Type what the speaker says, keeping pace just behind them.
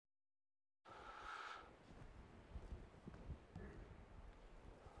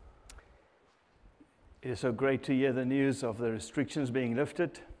It is so great to hear the news of the restrictions being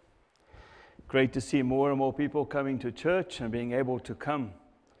lifted. Great to see more and more people coming to church and being able to come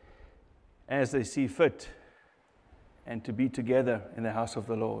as they see fit and to be together in the house of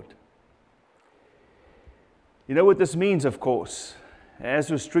the Lord. You know what this means, of course.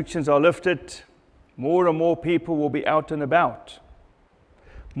 As restrictions are lifted, more and more people will be out and about.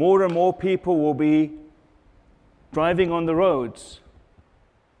 More and more people will be driving on the roads.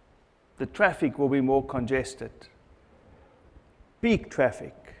 The traffic will be more congested. Peak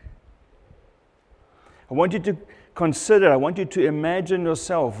traffic. I want you to imagine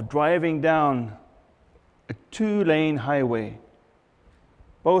yourself driving down a 2-lane highway,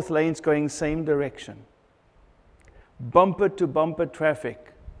 both lanes going same direction. Bumper to bumper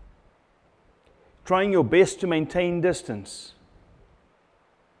traffic. Trying your best to maintain distance.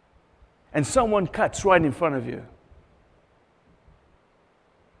 And someone cuts right in front of you.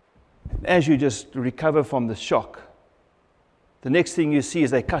 As you just recover from the shock, the next thing you see is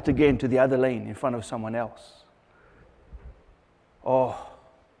they cut again to the other lane in front of someone else. Oh,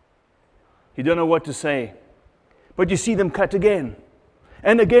 you don't know what to say, but you see them cut again,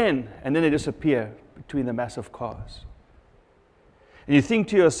 and then they disappear between the massive cars. And you think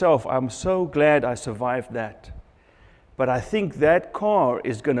to yourself, I'm so glad I survived that, but I think that car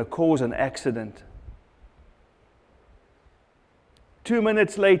is going to cause an accident. 2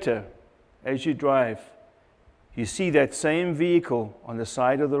 minutes later, as you drive, you see that same vehicle on the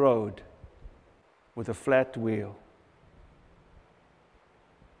side of the road with a flat wheel.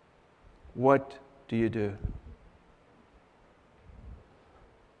 What do you do?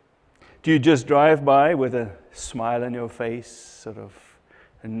 Do you just drive by with a smile on your face, sort of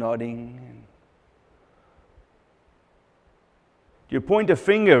nodding? Do you point a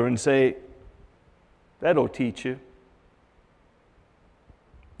finger and say, that'll teach you?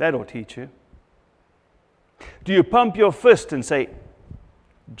 That'll teach you. Do you pump your fist and say,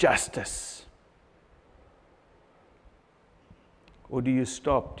 justice? Or do you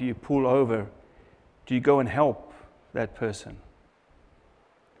stop? Do you pull over? Do you go and help that person?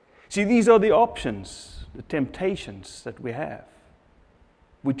 See, these are the options, the temptations that we have.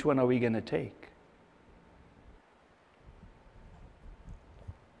 Which one are we going to take?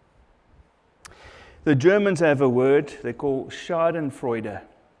 The Germans have a word they call Schadenfreude.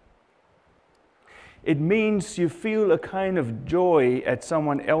 It means you feel a kind of joy at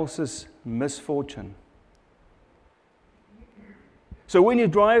someone else's misfortune. So when you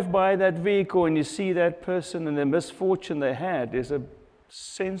drive by that vehicle and you see that person and the misfortune they had, there's a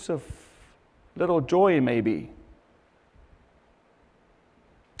sense of little joy maybe.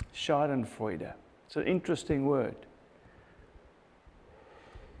 Schadenfreude. It's an interesting word.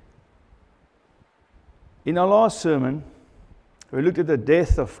 In our last sermon, we looked at the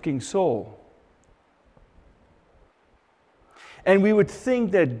death of King Saul. And we would think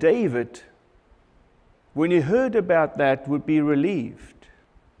that David, when he heard about that, would be relieved.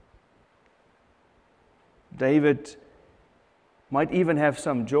 David might even have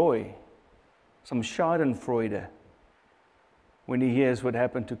some joy, some Schadenfreude, when he hears what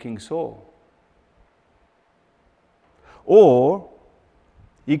happened to King Saul. Or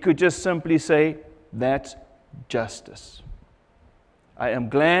he could just simply say, that's justice. I am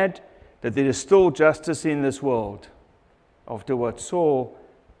glad that there is still justice in this world after what Saul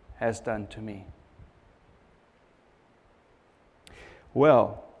has done to me.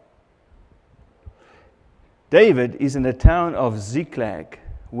 Well, David is in the town of Ziklag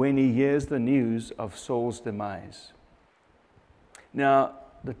when he hears the news of Saul's demise. Now,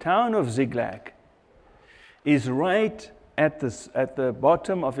 the town of Ziklag is right at the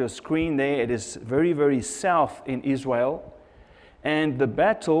bottom of your screen there. It is very, very south in Israel. And the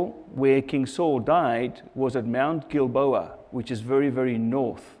battle where King Saul died was at Mount Gilboa, which is very, very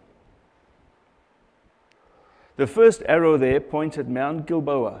north. The first arrow there points at Mount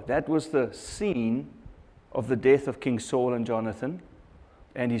Gilboa. That was the scene of the death of King Saul and Jonathan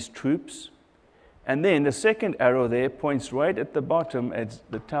and his troops. And then the second arrow there points right at the bottom at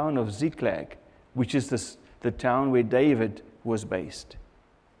the town of Ziklag, which is the town where David was based.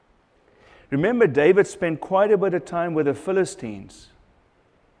 Remember, David spent quite a bit of time with the Philistines.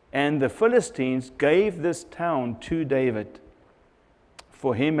 And the Philistines gave this town to David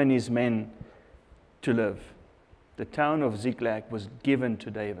for him and his men to live. The town of Ziklag was given to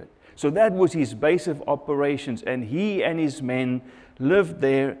David. So that was his base of operations. And he and his men lived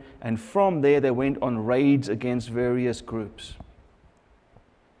there. And from there they went on raids against various groups.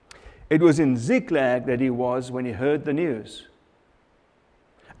 It was in Ziklag that he was when he heard the news.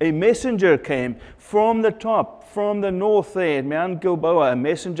 a messenger came from the top, from the north there at Mount Gilboa. A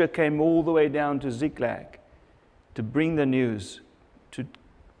messenger came all the way down to Ziklag to bring the news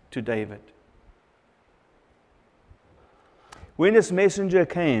to David. When this messenger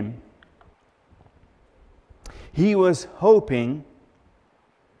came, he was hoping,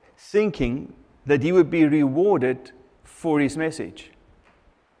 thinking that he would be rewarded for his message.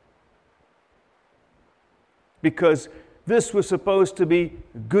 Because this was supposed to be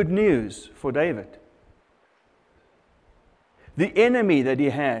good news for David. The enemy that he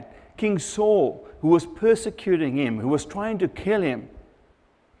had, King Saul, who was persecuting him, who was trying to kill him,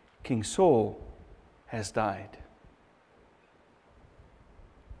 King Saul has died.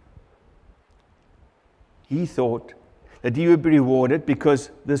 He thought that he would be rewarded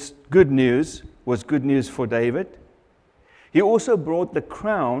because this good news was good news for David. He also brought the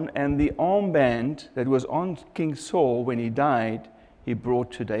crown and the armband that was on King Saul when he died, he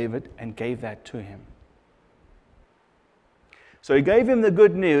brought to David and gave that to him. So he gave him the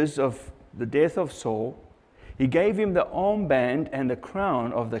good news of the death of Saul. He gave him the armband and the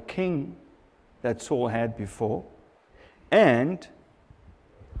crown of the king that Saul had before. And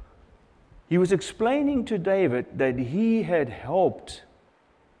he was explaining to David that he had helped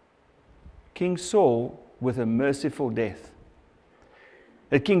King Saul with a merciful death.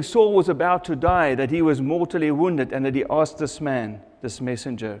 That King Saul was about to die, that he was mortally wounded, and that he asked this man, this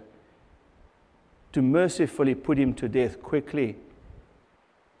messenger, to mercifully put him to death quickly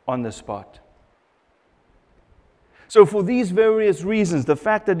on the spot. So for these various reasons, the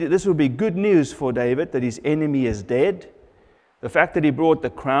fact that this would be good news for David, that his enemy is dead, the fact that he brought the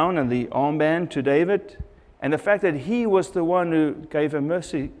crown and the armband to David, and the fact that he was the one who gave a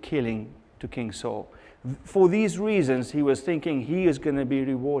mercy killing to King Saul. For these reasons, he was thinking he is going to be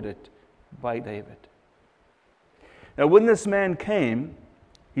rewarded by David. Now, when this man came,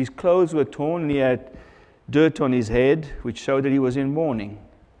 his clothes were torn and he had dirt on his head, which showed that he was in mourning.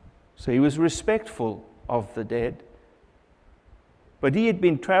 So he was respectful of the dead. But he had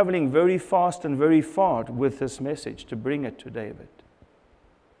been traveling very fast and very far with this message to bring it to David.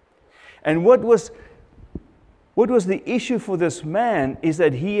 And what was the issue for this man is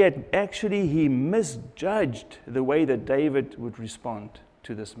that he misjudged the way that David would respond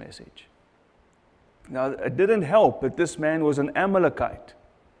to this message. Now, it didn't help that this man was an Amalekite.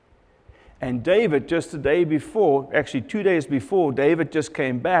 And David, just the day before, actually 2 days before, David just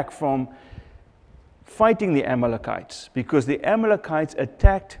came back from fighting the Amalekites, because the Amalekites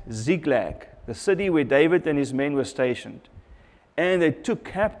attacked Ziklag, the city where David and his men were stationed, and they took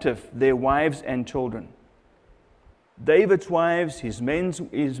captive their wives and children. David's wives, his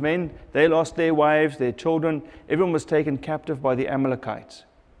men, they lost their wives, their children. Everyone was taken captive by the Amalekites.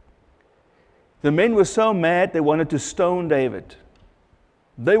 The men were so mad they wanted to stone David.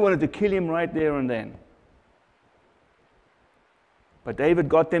 They wanted to kill him right there and then. But David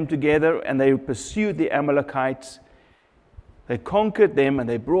got them together and they pursued the Amalekites. They conquered them and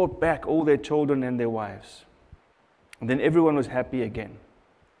they brought back all their children and their wives. And then everyone was happy again.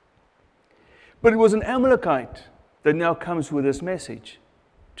 But it was an Amalekite that now comes with this message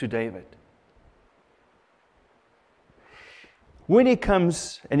to David. When he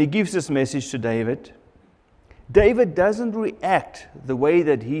comes and he gives this message to David, David doesn't react the way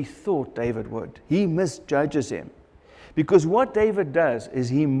that he thought David would. He misjudges him. Because what David does is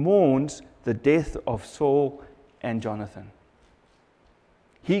he mourns the death of Saul and Jonathan.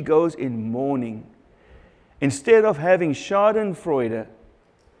 He goes in mourning. Instead of having Schadenfreude,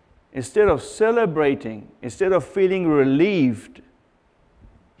 instead of celebrating, instead of feeling relieved,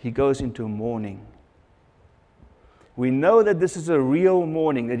 he goes into mourning. We know that this is a real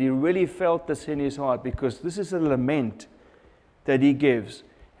mourning, that he really felt this in his heart, because this is a lament that he gives.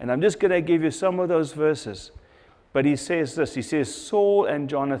 And I'm just going to give you some of those verses. But he says this, he says, Saul and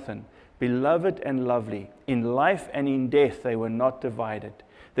Jonathan, beloved and lovely, in life and in death they were not divided.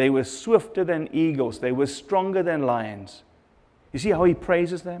 They were swifter than eagles, they were stronger than lions. You see how he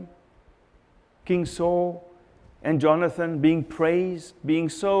praises them? King Saul and Jonathan being praised, being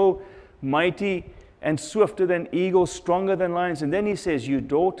so mighty and swifter than eagles, stronger than lions. And then he says, you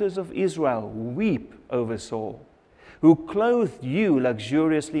daughters of Israel, weep over Saul, who clothed you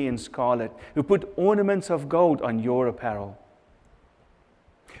luxuriously in scarlet, who put ornaments of gold on your apparel.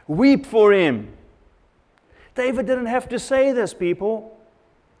 Weep for him. David didn't have to say this, people.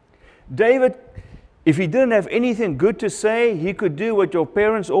 David, if he didn't have anything good to say, he could do what your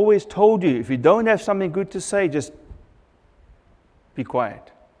parents always told you. If you don't have something good to say, just be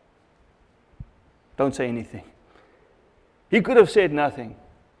quiet. Don't say anything. He could have said nothing.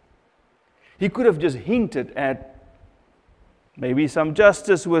 He could have just hinted at Maybe some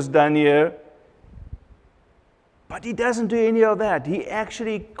justice was done here. But he doesn't do any of that. He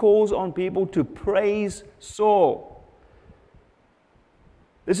actually calls on people to praise Saul.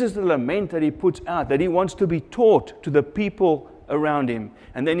 This is the lament that he puts out, that he wants to be taught to the people around him.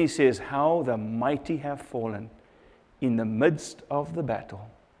 And then he says, how the mighty have fallen in the midst of the battle.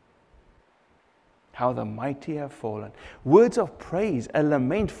 How the mighty have fallen. Words of praise, a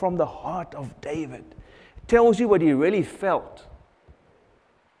lament from the heart of David. It tells you what he really felt.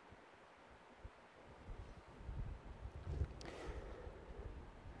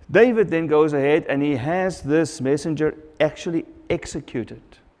 David then goes ahead and he has this messenger actually executed.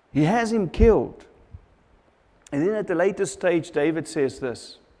 He has him killed. And then at the later stage, David says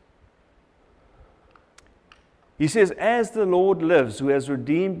this. He says, as the Lord lives, who has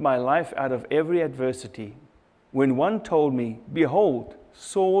redeemed my life out of every adversity, when one told me, behold,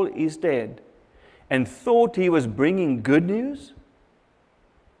 Saul is dead, and thought he was bringing good news,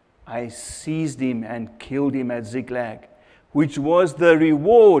 I seized him and killed him at Ziklag, which was the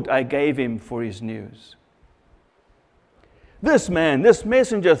reward I gave him for his news. This man, this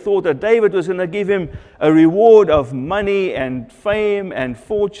messenger, thought that David was going to give him a reward of money and fame and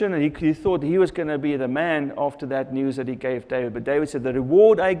fortune, and he thought he was going to be the man after that news that he gave David. But David said, the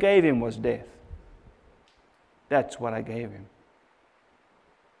reward I gave him was death. That's what I gave him.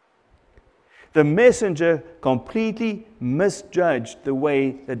 The messenger completely misjudged the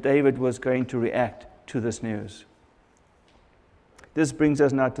way that David was going to react to this news. This brings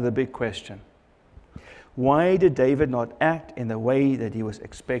us now to the big question. Why did David not act in the way that he was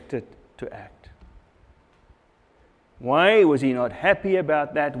expected to act? Why was he not happy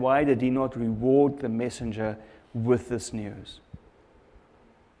about that? Why did he not reward the messenger with this news?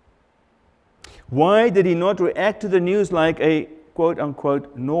 Why did he not react to the news like a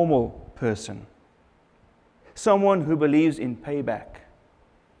quote-unquote normal person? Someone who believes in payback.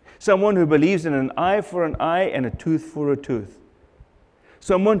 Someone who believes in an eye for an eye and a tooth for a tooth.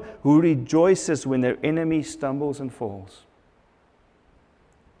 Someone who rejoices when their enemy stumbles and falls.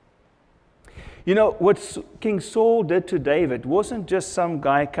 You know, what King Saul did to David wasn't just some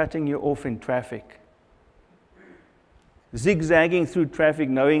guy cutting you off in traffic, zigzagging through traffic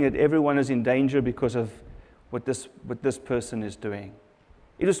knowing that everyone is in danger because of what this person is doing.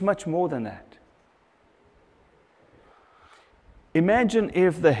 It was much more than that. Imagine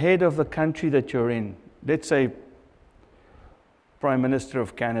if the head of the country that you're in, let's say Prime Minister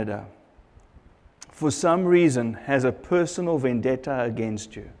of Canada, for some reason has a personal vendetta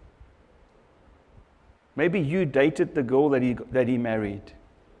against you. Maybe you dated the girl that he married.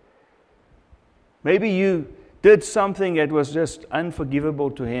 Maybe you did something that was just unforgivable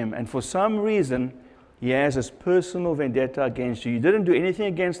to him, and for some reason he has this personal vendetta against you. You didn't do anything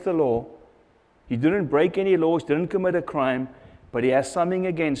against the law. You didn't break any laws, didn't commit a crime, but he has something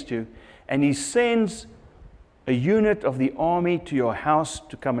against you, and he sends a unit of the army to your house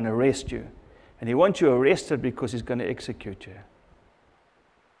to come and arrest you. And he wants you arrested because he's going to execute you.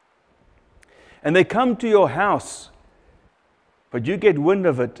 And they come to your house, but you get wind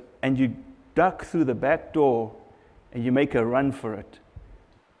of it and you duck through the back door and you make a run for it.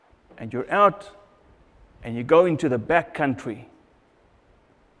 And you're out and you go into the back country.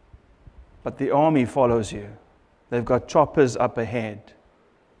 But the army follows you. They've got choppers up ahead.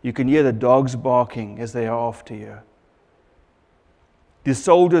 You can hear the dogs barking as they are after you. The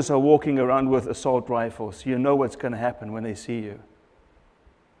soldiers are walking around with assault rifles. You know what's going to happen when they see you.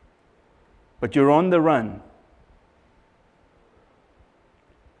 But you're on the run.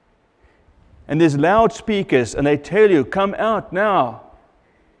 And there's loudspeakers, and they tell you, come out now.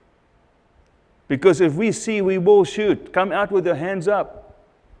 Because if we see, we will shoot. Come out with your hands up.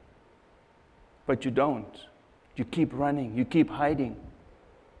 But you don't. You keep running. You keep hiding.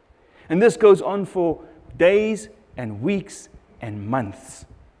 And this goes on for days and weeks and months.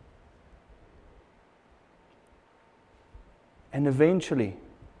 And eventually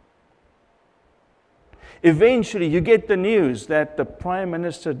you get the news that the Prime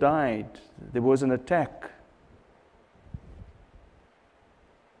Minister died. There was an attack.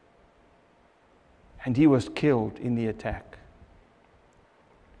 And he was killed in the attack.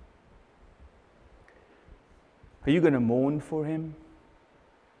 Are you going to mourn for him?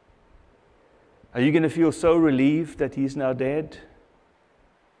 Are you going to feel so relieved that he's now dead?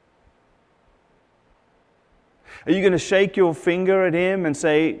 Are you going to shake your finger at him and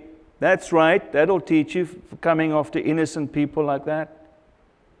say, that's right, that'll teach you for coming after innocent people like that?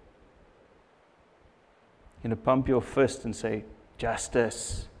 You're going to pump your fist and say,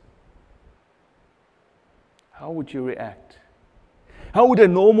 justice. How would you react? How would a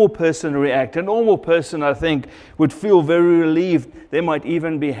normal person react? A normal person, I think, would feel very relieved. They might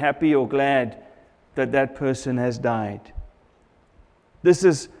even be happy or glad that that person has died. This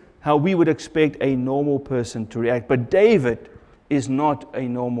is how we would expect a normal person to react. But David is not a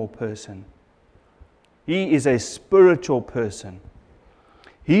normal person. He is a spiritual person.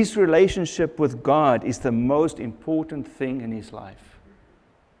 His relationship with God is the most important thing in his life.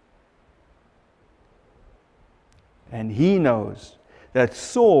 And he knows that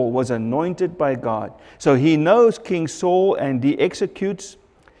Saul was anointed by God. So he knows King Saul and he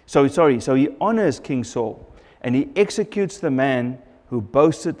honors King Saul and he executes the man who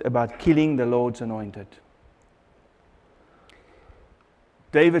boasted about killing the Lord's anointed.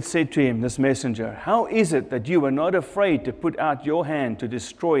 David said to him, this messenger, "How is it that you were not afraid to put out your hand to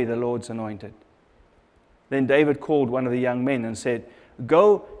destroy the Lord's anointed?" Then David called one of the young men and said,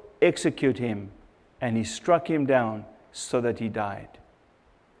 "Go execute him." And he struck him down so that he died.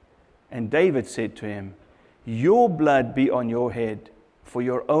 And David said to him, "Your blood be on your head, for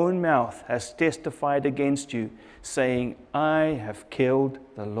your own mouth has testified against you, saying, 'I have killed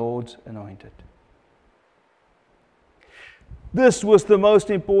the Lord's anointed.'" This was the most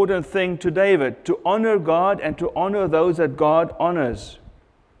important thing to David, to honor God and to honor those that God honors.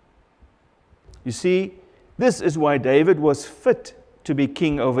 You see, this is why David was fit to be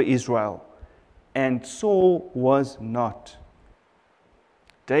king over Israel, and Saul was not.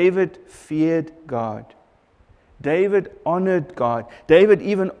 David feared God. David honored God. David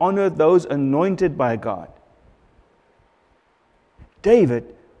even honored those anointed by God.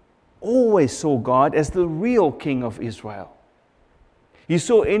 David always saw God as the real king of Israel. He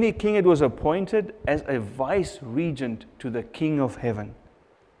saw any king that was appointed as a vice-regent to the king of heaven.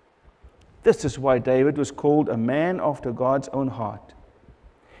 This is why David was called a man after God's own heart.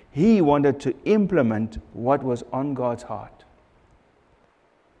 He wanted to implement what was on God's heart.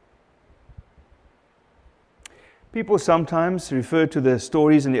 People sometimes refer to the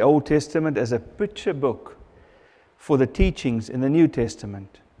stories in the Old Testament as a picture book for the teachings in the New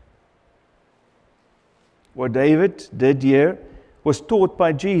Testament. What David did here was taught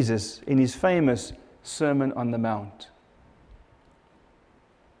by Jesus in his famous Sermon on the Mount.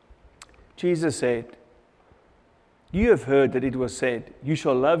 Jesus said, "You have heard that it was said, 'You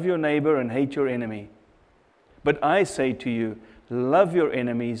shall love your neighbor and hate your enemy.' But I say to you, love your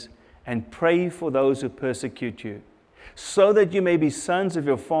enemies and pray for those who persecute you, so that you may be sons of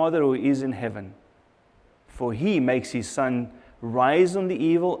your Father who is in heaven. For he makes his sun rise on the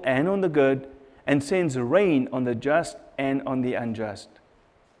evil and on the good, and sends rain on the just and on the unjust.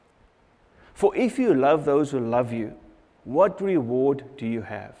 For if you love those who love you, what reward do you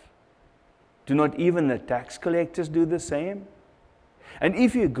have? Do not even the tax collectors do the same? And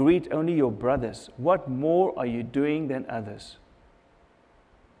if you greet only your brothers, what more are you doing than others?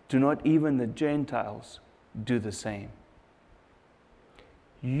 Do not even the Gentiles do the same?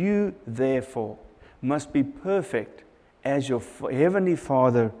 You, therefore, must be perfect as your heavenly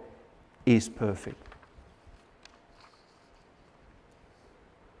Father is perfect."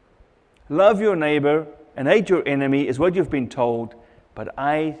 Love your neighbor and hate your enemy is what you've been told, but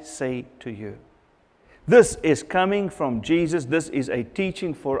I say to you. This is coming from Jesus. This is a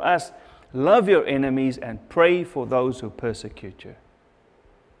teaching for us. Love your enemies and pray for those who persecute you.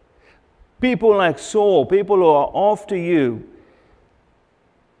 People like Saul, people who are after you,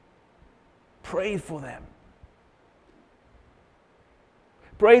 pray for them.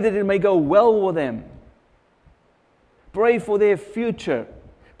 Pray that it may go well with them. Pray for their future.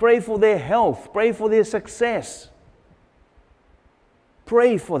 Pray for their health. Pray for their success.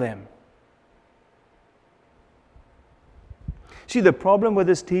 Pray for them. See, the problem with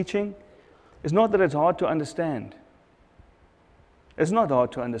this teaching is not that it's hard to understand. It's not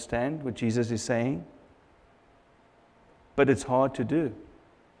hard to understand what Jesus is saying, but it's hard to do.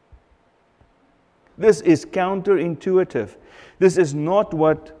 This is counterintuitive. This is not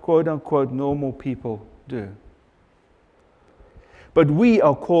what, quote-unquote, normal people do. But we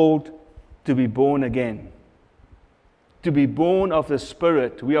are called to be born again, to be born of the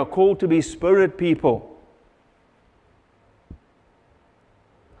Spirit. We are called to be Spirit people.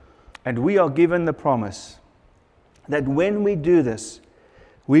 And we are given the promise that when we do this,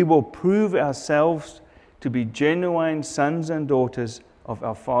 we will prove ourselves to be genuine sons and daughters of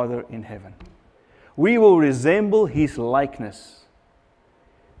our Father in heaven. We will resemble His likeness.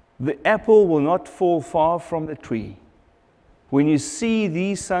 The apple will not fall far from the tree. When you see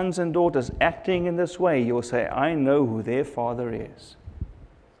these sons and daughters acting in this way, you'll say, I know who their father is.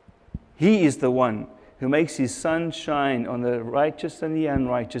 He is the one who makes His sun shine on the righteous and the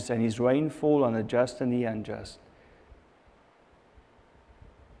unrighteous, and His rain fall on the just and the unjust.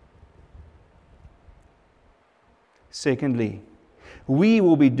 Secondly, we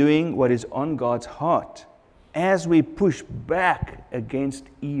will be doing what is on God's heart as we push back against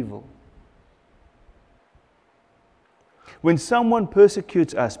evil. When someone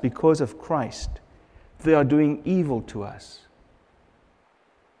persecutes us because of Christ, they are doing evil to us.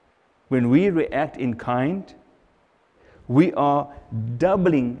 When we react in kind, we are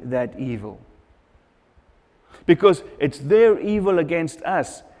doubling that evil. Because it's their evil against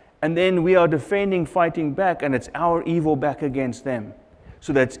us, and then we are defending, fighting back, and it's our evil back against them.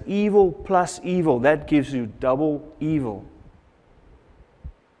 So that's evil plus evil. That gives you double evil.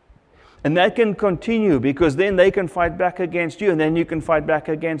 And that can continue, because then they can fight back against you, and then you can fight back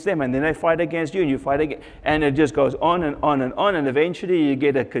against them, and then they fight against you, and you fight again. And it just goes on and on and on, and eventually you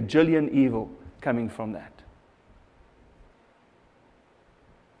get a cajillion evil coming from that.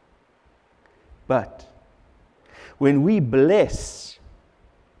 But when we bless,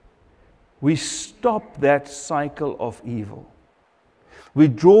 we stop that cycle of evil. We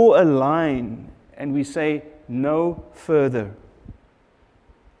draw a line and we say, no further.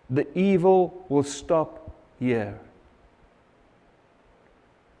 The evil will stop here.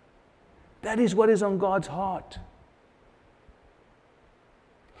 That is what is on God's heart.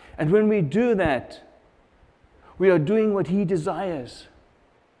 And when we do that, we are doing what He desires.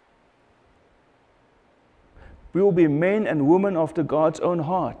 We will be men and women after God's own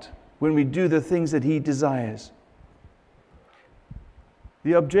heart when we do the things that He desires.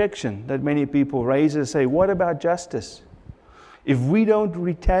 The objection that many people raise is say, what about justice? If we don't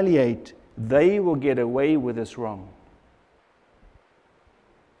retaliate, they will get away with this wrong.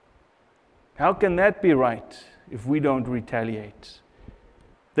 How can that be right if we don't retaliate?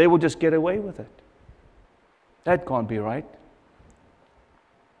 They will just get away with it. That can't be right.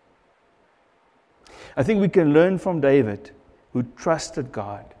 I think we can learn from David, who trusted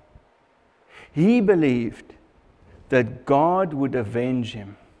God. He believed that God would avenge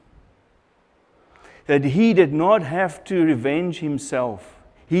him. That he did not have to revenge himself.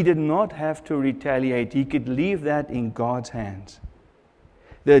 He did not have to retaliate. He could leave that in God's hands.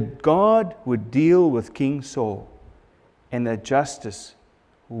 That God would deal with King Saul, and that justice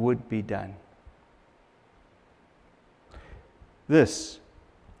would be done. This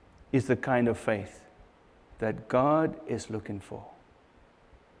is the kind of faith that God is looking for.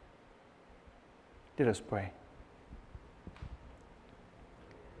 Let us pray.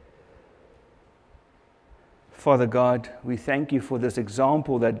 Father God, we thank you for this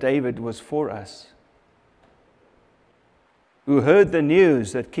example that David was for us, who heard the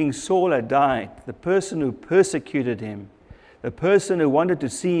news that King Saul had died, the person who persecuted him, the person who wanted to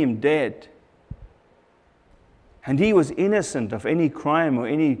see him dead. And he was innocent of any crime or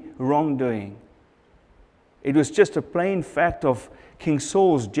any wrongdoing. It was just a plain fact of King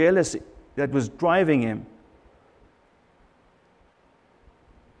Saul's jealousy that was driving him.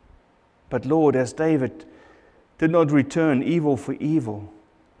 But Lord, as David did not return evil for evil,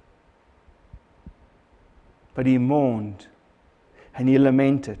 but he mourned and he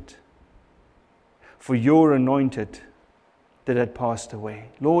lamented for your anointed that had passed away.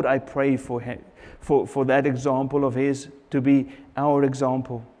 Lord, I pray for that example of his to be our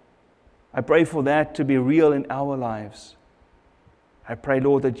example. I pray for that to be real in our lives. I pray,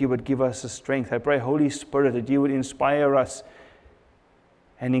 Lord, that you would give us the strength. I pray, Holy Spirit, that you would inspire us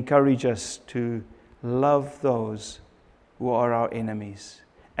and encourage us to love those who are our enemies,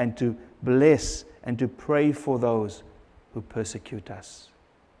 and to bless and to pray for those who persecute us.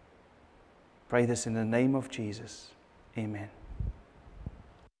 Pray this in the name of Jesus. Amen.